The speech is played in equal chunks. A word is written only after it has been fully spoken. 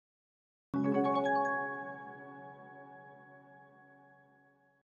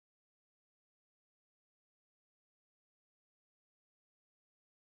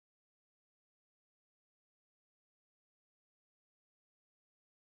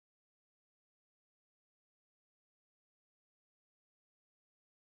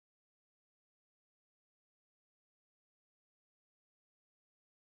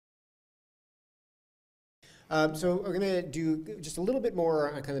So we're going to do just a little bit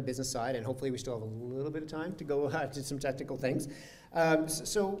more on kind of the business side, and hopefully we still have a little bit of time to go to some technical things.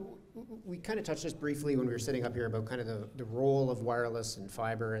 So we kind of touched this briefly when we were sitting up here about kind of the role of wireless and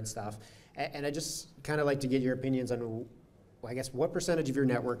fiber and stuff. And I just kind of like to get your opinions on, I guess, what percentage of your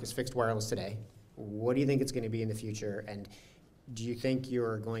network is fixed wireless today? What do you think it's going to be in the future? And do you think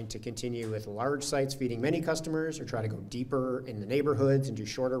you're going to continue with large sites feeding many customers, or try to go deeper in the neighborhoods and do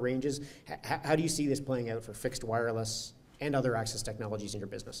shorter ranges? How do you see this playing out for fixed wireless and other access technologies in your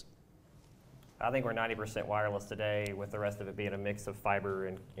business? I think we're 90% wireless today, with the rest of it being a mix of fiber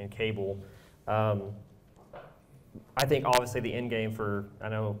and cable. I think obviously the end game for, I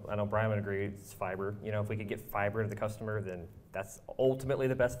know Brian would agree, it's fiber. You know, if we could get fiber to the customer, then that's ultimately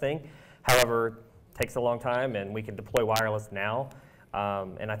the best thing. However, it takes a long time, and we can deploy wireless now.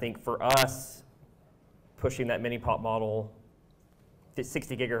 And I think for us, pushing that mini pop model,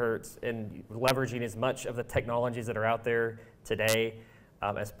 60 gigahertz, and leveraging as much of the technologies that are out there today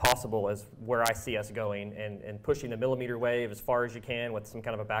as possible is where I see us going, and pushing the millimeter wave as far as you can with some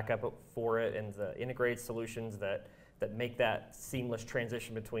kind of a backup for it, and the integrated solutions that make that seamless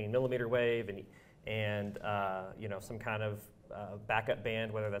transition between millimeter wave and you know, some kind of backup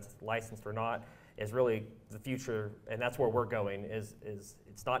band, whether that's licensed or not, is really the future. And that's where we're going. Is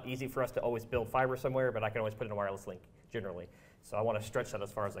it's not easy for us to always build fiber somewhere, but I can always put in a wireless link generally. So I want to stretch that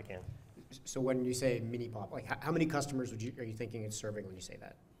as far as I can. So when you say mini pop, like how many customers are you thinking it's serving when you say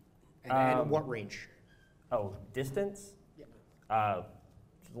that? And what range? Oh, distance? Yeah.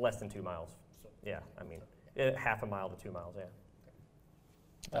 Less than 2 miles. So, yeah, I mean, half a mile to 2 miles, yeah.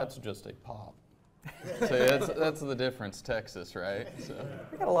 That's just a pop. So that's the difference, Texas, right? So.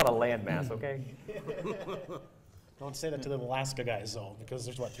 We got a lot of land mass, okay? Don't say that to the Alaska guys, though, because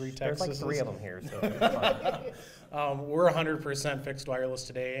there's, what, 3 Texas? There's like 3 of them here, so. We're 100% fixed wireless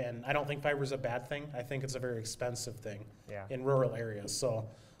today, and I don't think fiber is a bad thing. I think it's a very expensive thing in rural areas. So,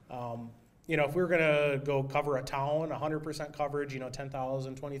 you know, if we were going to go cover a town, 100% coverage, you know,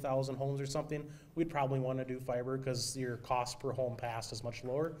 10,000, 20,000 homes or something, we'd probably want to do fiber because your cost per home passed is much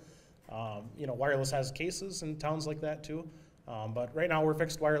lower. You know, wireless has cases in towns like that too. But right now we're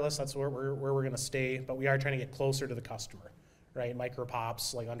fixed wireless. That's where we're going to stay. But we are trying to get closer to the customer, right? Micro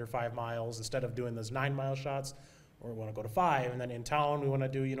pops, like under 5 miles, instead of doing those 9-mile shots, or we want to go to 5. And then in town we want to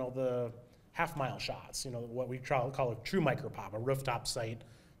do, you know, the half-mile shots. You know, what we call a true micro pop, a rooftop site,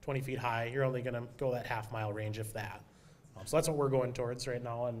 20 feet high. You're only going to go that half-mile range, if that. So that's what we're going towards right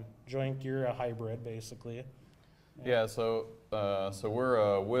now. And Joink, you're a hybrid, basically. Yeah. So we're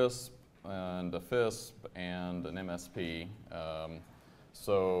a WISP and a FISP and an MSP.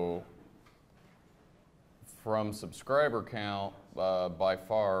 So from subscriber count, by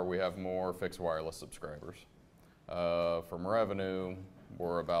far we have more fixed wireless subscribers. From revenue,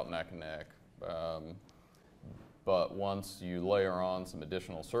 we're about neck and neck. But once you layer on some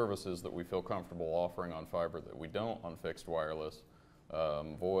additional services that we feel comfortable offering on fiber that we don't on fixed wireless,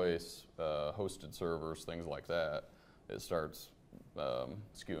 voice, hosted servers, things like that, it starts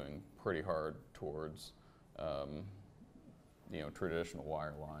skewing pretty hard towards you know, traditional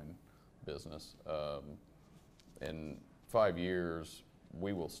wireline business. In 5 years,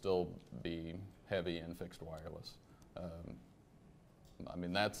 we will still be heavy in fixed wireless. I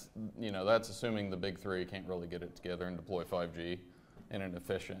mean, that's, you know, that's assuming the big 3 can't really get it together and deploy 5G in an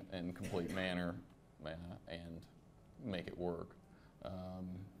efficient and complete manner and make it work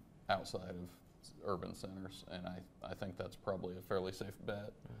outside of urban centers. And I think that's probably a fairly safe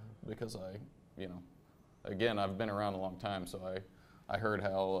bet, because you know, again, I've been around a long time, so I heard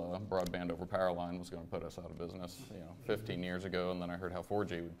how broadband over power line was going to put us out of business, you know, 15 years ago, and then I heard how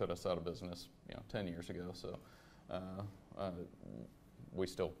 4G would put us out of business, you know, 10 years ago. So we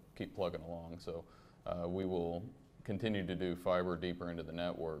still keep plugging along. So we will continue to do fiber deeper into the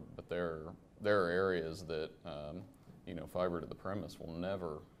network, but there are areas that you know, fiber to the premise will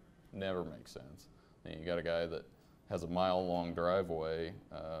never make sense. And you got a guy that has a mile-long driveway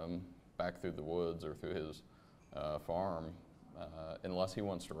back through the woods or through his farm, unless he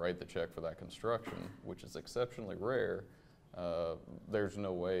wants to write the check for that construction, which is exceptionally rare. There's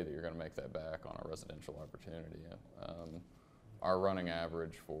no way that you're going to make that back on a residential opportunity. Our running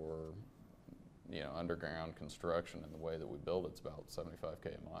average for, you know, underground construction and the way that we build it's about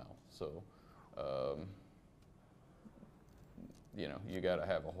 $75K a mile. So, you know, you got to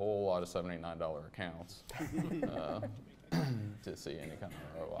have a whole lot of $79 accounts to see any kind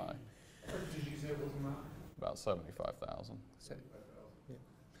of ROI. Did you say it was about 75,000.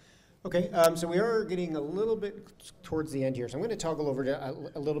 Okay, so we are getting a little bit towards the end here, so I'm going to toggle over to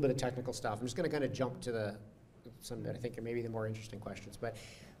a little bit of technical stuff. I'm just going to kind of jump to some that I think are maybe the more interesting questions. But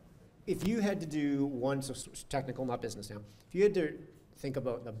if you had to do one, so technical, not business now, if you had to think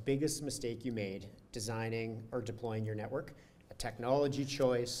about the biggest mistake you made designing or deploying your network, a technology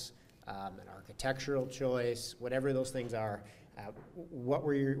choice, an architectural choice, whatever those things are, what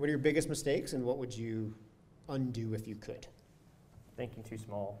are your biggest mistakes, and what would you undo if you could? Thinking too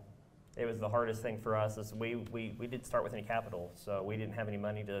small. It was the hardest thing for us. Is we didn't start with any capital, so we didn't have any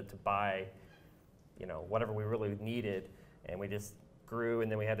money to buy, whatever we really needed, and we just grew,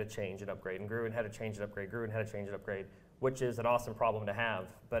 and then we had to change and upgrade, and grew and had to change and upgrade, grew and had to change and upgrade, which is an awesome problem to have,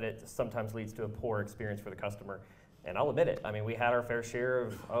 but it sometimes leads to a poor experience for the customer. And I'll admit it. I mean, we had our fair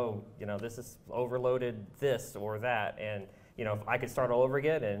share of, this is overloaded this or that, and if I could start all over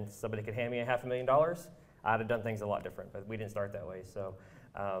again and somebody could hand me $500,000, I'd have done things a lot different, but we didn't start that way. So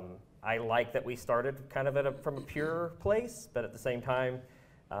I like that we started kind of from a pure place, but at the same time,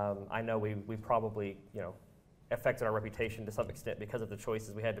 I know we probably, affected our reputation to some extent because of the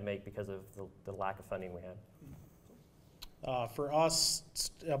choices we had to make because of the lack of funding we had. For us,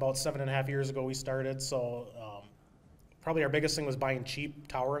 about 7.5 years ago we started, so probably our biggest thing was buying cheap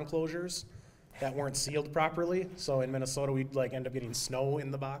tower enclosures that weren't sealed properly. So in Minnesota, we'd end up getting snow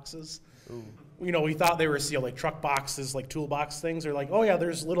in the boxes. Ooh. We thought they were sealed, like truck boxes, like toolbox things. They're like, oh yeah,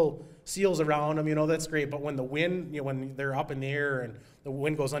 there's little seals around them, that's great. But when the wind, when they're up in the air and the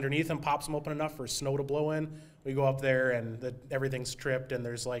wind goes underneath them, pops them open enough for snow to blow in, we go up there and everything's tripped and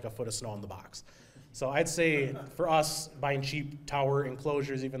there's like a foot of snow in the box. So I'd say for us, buying cheap tower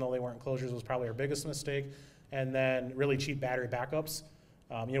enclosures, even though they weren't enclosures, was probably our biggest mistake. And then really cheap battery backups.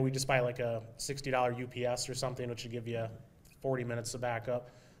 We just buy like a $60 UPS or something, which would give you 40 minutes of backup.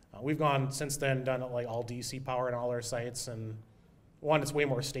 We've gone since then, done like all DC power in all our sites, and one, it's way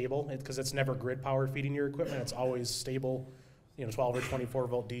more stable because it's never grid power feeding your equipment. It's always stable, 12 or 24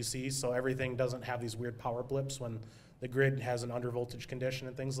 volt DC, so everything doesn't have these weird power blips when the grid has an under voltage condition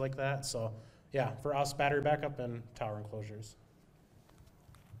and things like that. So yeah, for us, battery backup and tower enclosures.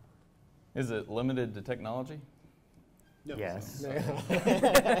 Is it limited to technology? No. Yes.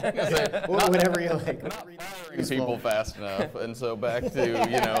 Whatever you like. Not firing people fast enough. And so back to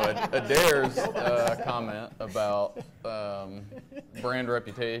Adair's comment about brand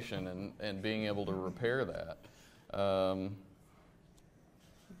reputation and being able to repair that.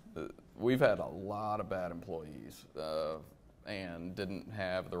 We've had a lot of bad employees and didn't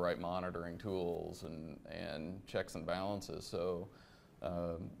have the right monitoring tools and checks and balances. So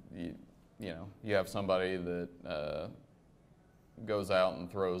you have somebody that goes out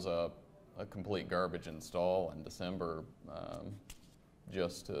and throws up a complete garbage install in December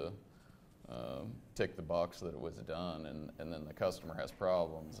just to tick the box that it was done, and then the customer has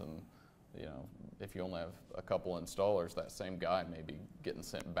problems, and if you only have a couple installers, that same guy may be getting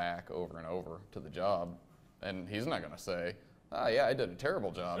sent back over and over to the job, and he's not going to say, "Oh yeah, I did a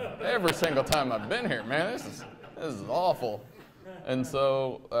terrible job every single time I've been here, man. This is awful." And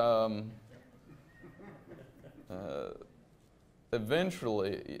so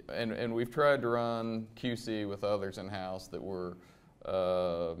eventually, and we've tried to run QC with others in-house that were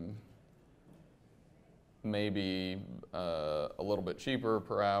maybe a little bit cheaper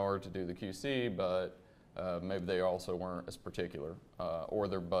per hour to do the QC, but maybe they also weren't as particular, or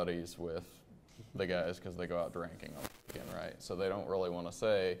they're buddies with the guys because they go out drinking on the weekend, right? So they don't really want to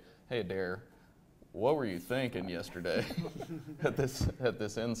say, "Hey, Adair, what were you thinking yesterday at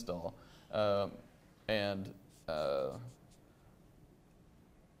this install?"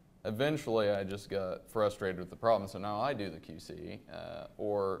 Eventually, I just got frustrated with the problem, so now I do the QC,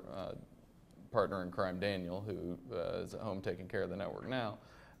 or partner in crime, Daniel, who is at home taking care of the network now,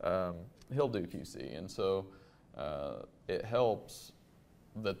 he'll do QC, and so it helps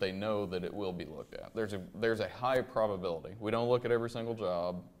that they know that it will be looked at. There's a high probability. We don't look at every single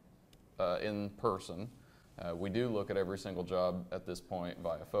job in person. We do look at every single job at this point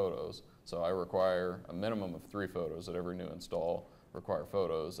via photos, so I require a minimum of 3 photos at every new install, require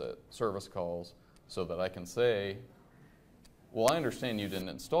photos at service calls, so that I can say, well, I understand you didn't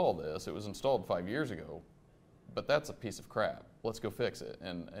install this. It was installed 5 years ago, but that's a piece of crap. Let's go fix it.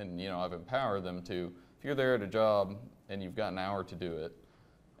 And I've empowered them to, if you're there at a job and you've got an hour to do it,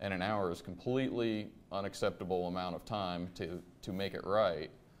 and an hour is completely unacceptable amount of time to make it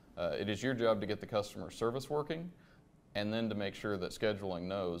right, it is your job to get the customer service working, and then to make sure that scheduling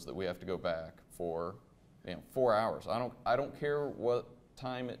knows that we have to go back for 4 hours. I don't care what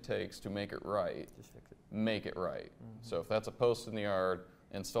time it takes to make it right. Just fix it. Make it right. Mm-hmm. So if that's a post in the yard,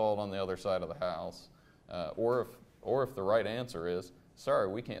 installed on the other side of the house, or if the right answer is, sorry,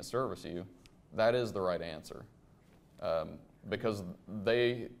 we can't service you, that is the right answer. Because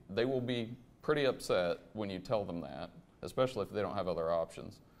they will be pretty upset when you tell them that, especially if they don't have other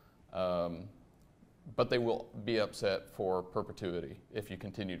options. But they will be upset for perpetuity if you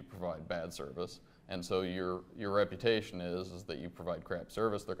continue to provide bad service. And so your reputation is that you provide crap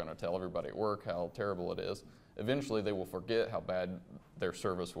service. They're going to tell everybody at work how terrible it is. Eventually, they will forget how bad their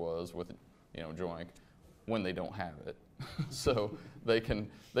service was with, Joink when they don't have it. So they can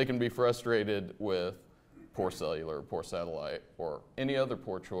be frustrated with poor cellular, poor satellite, or any other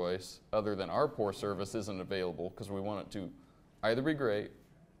poor choice other than our poor service isn't available because we want it to either be great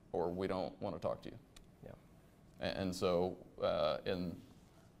or we don't want to talk to you. Yeah. And so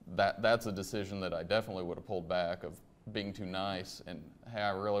that's a decision that I definitely would have pulled back of being too nice and, hey,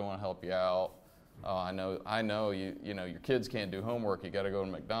 I really want to help you out. Oh, I know your kids can't do homework. You got to go to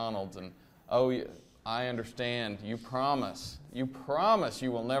McDonald's, and I understand. You promise you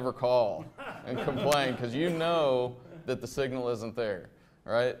will never call and complain because you know that the signal isn't there,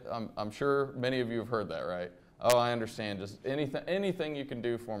 right? I'm sure many of you have heard that, right? Oh, I understand. Just anything you can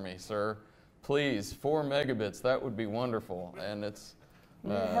do for me, sir. Please, 4 megabits. That would be wonderful. And it's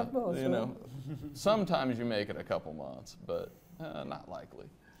sometimes you make it a couple months, but not likely.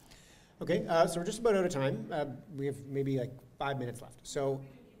 Okay, so we're just about out of time. We have maybe like 5 minutes left. So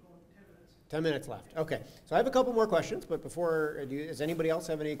 10 minutes left. Okay, so I have a couple more questions, but before I do, does anybody else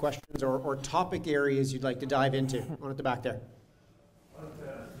have any questions or topic areas you'd like to dive into? On at the back there. You're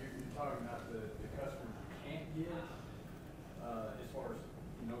talking about the customers you can't get as far as,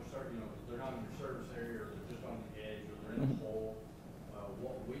 they're not in your service area or they're just on the edge or they're in the hole.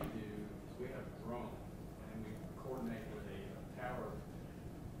 What we do is we have a drone and we coordinate with a tower,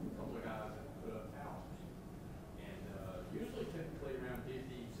 a couple of guys that put up towers. And usually typically around 50,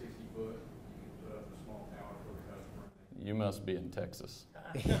 60 foot, you can put up a small tower for the customer. You must be in Texas.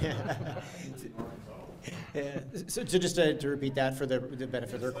 Yeah. So just to repeat that for the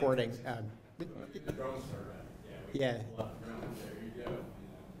benefit of the recording. The drones are Yeah. There you go.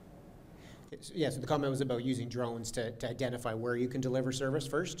 Yeah, so the comment was about using drones to identify where you can deliver service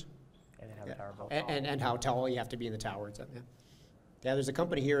first. And then have a tower built. And how tall you have to be in the tower. And stuff, yeah. Yeah, there's a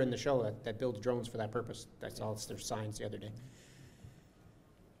company here in the show that builds drones for that purpose. That's all their signs the other day.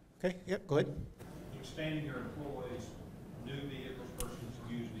 Okay, yep, go ahead. Expanding your employees, new vehicles versus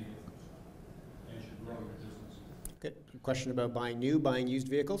used vehicles, as you grow your business. Good. Question about buying new, buying used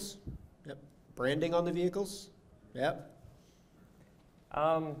vehicles. Yep. Branding on the vehicles. Yep.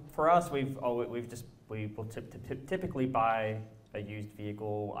 For us, we will typically buy a used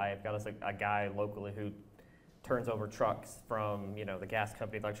vehicle. I've got a guy locally who turns over trucks from the gas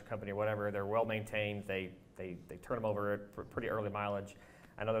company, electric company, or whatever. They're well maintained. They turn them over at pretty early mileage.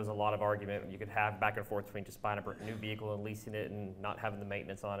 I know there's a lot of argument you could have back and forth between just buying a new vehicle and leasing it and not having the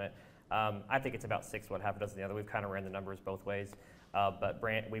maintenance on it. I think it's about 6 what half a dozen the other. We've kind of ran the numbers both ways. But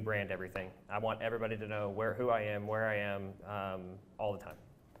we brand everything. I want everybody to know who I am, where I am, all the time.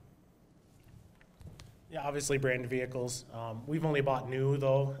 Yeah, obviously branded vehicles. We've only bought new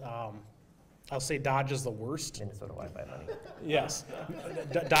though. I'll say Dodge is the worst. Minnesota Wi-Fi money. Yes.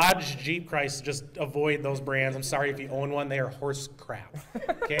 Dodge, Jeep, Chrysler, just avoid those brands. I'm sorry if you own one, they are horse crap.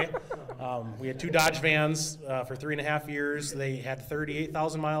 Okay? We had 2 Dodge vans for 3.5 years. They had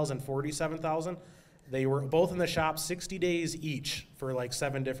 38,000 miles and 47,000. They were both in the shop 60 days each for like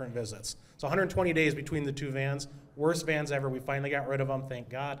 7 different visits. So 120 days between the 2 vans. Worst vans ever. We finally got rid of them, thank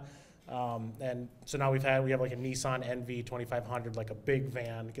God. And so now we have like a Nissan NV 2500, like a big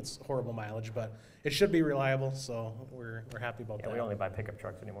van. It gets horrible mileage, but it should be reliable, so we're happy about that. We only buy pickup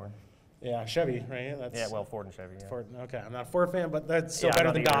trucks anymore. Yeah, Chevy, right? Yeah, well, Ford and Chevy. Yeah. Ford, okay, I'm not a Ford fan, but that's still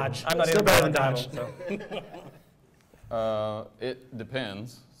better than Dodge. I'm not still better than Dodge. It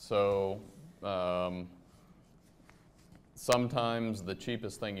depends. So sometimes the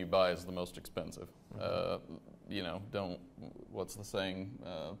cheapest thing you buy is the most expensive. What's the saying?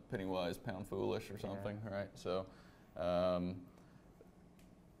 Penny wise, pound foolish or something, right? So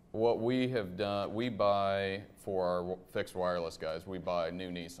what we have done, we buy for our fixed wireless guys, we buy new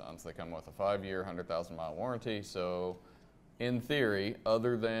Nissans. They come with a 5-year, 100,000-mile warranty. So in theory,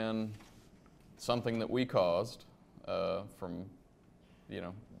 other than something that we caused from,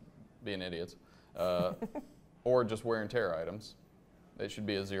 being idiots, or just wear and tear items, it should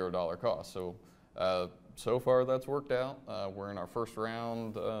be a $0 cost. So far that's worked out. We're in our first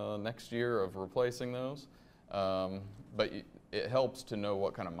round next year of replacing those. But it helps to know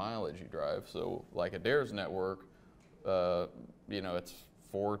what kind of mileage you drive. So like Adair's network, it's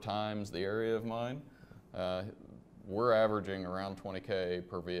 4 times the area of mine. We're averaging around 20K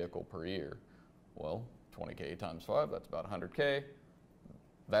per vehicle per year. Well, 20K times 5, that's about 100K.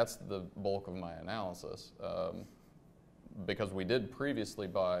 That's the bulk of my analysis. Because we did previously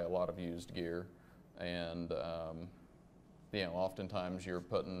buy a lot of used gear, and oftentimes you're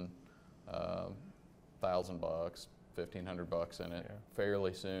putting $1,000, $1,500 in it Yeah.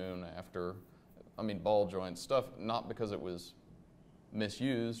 fairly soon after. I mean, ball joints, stuff, not because it was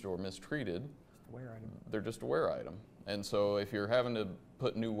misused or mistreated, Wear item. they're just a wear item. And so if you're having to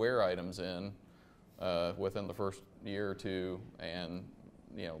put new wear items in within the first year or two, and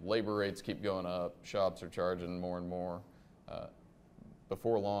labor rates keep going up, shops are charging more and more,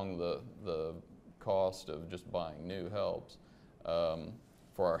 before long the cost of just buying new helps.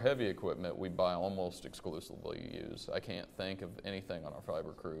 For our heavy equipment, we buy almost exclusively used. I can't think of anything on our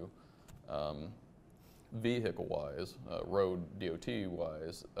fiber crew, vehicle-wise, road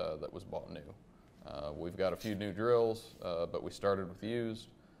DOT-wise, that was bought new. We've got a few new drills, but we started with used.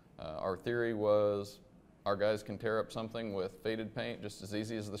 Our theory was our guys can tear up something with faded paint just as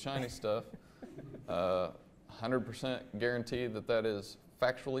easy as the shiny stuff. 100% guarantee that that is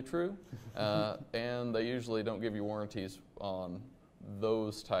factually true, and they usually don't give you warranties on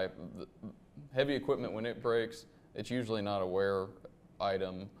those type of heavy equipment. When it breaks, it's usually not a wear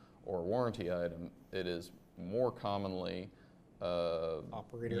item or a warranty item. It is more commonly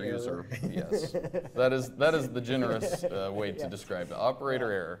Operator user. error. Yes, that is the generous way to describe it.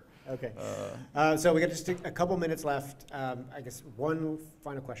 Operator error. Okay. So we got just a couple minutes left. I guess one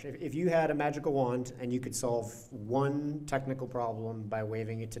final question. If you had a magical wand and you could solve one technical problem by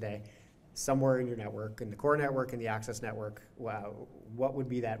waving it today, somewhere in your network, in the core network, in the access network, what would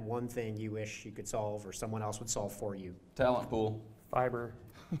be that one thing you wish you could solve or someone else would solve for you? Talent pool. Fiber.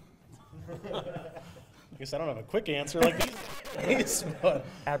 I guess I don't have a quick answer like these. But,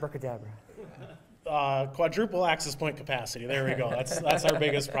 Abracadabra. quadruple access point capacity. There we go. That's our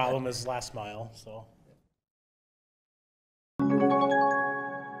biggest problem is last mile. So.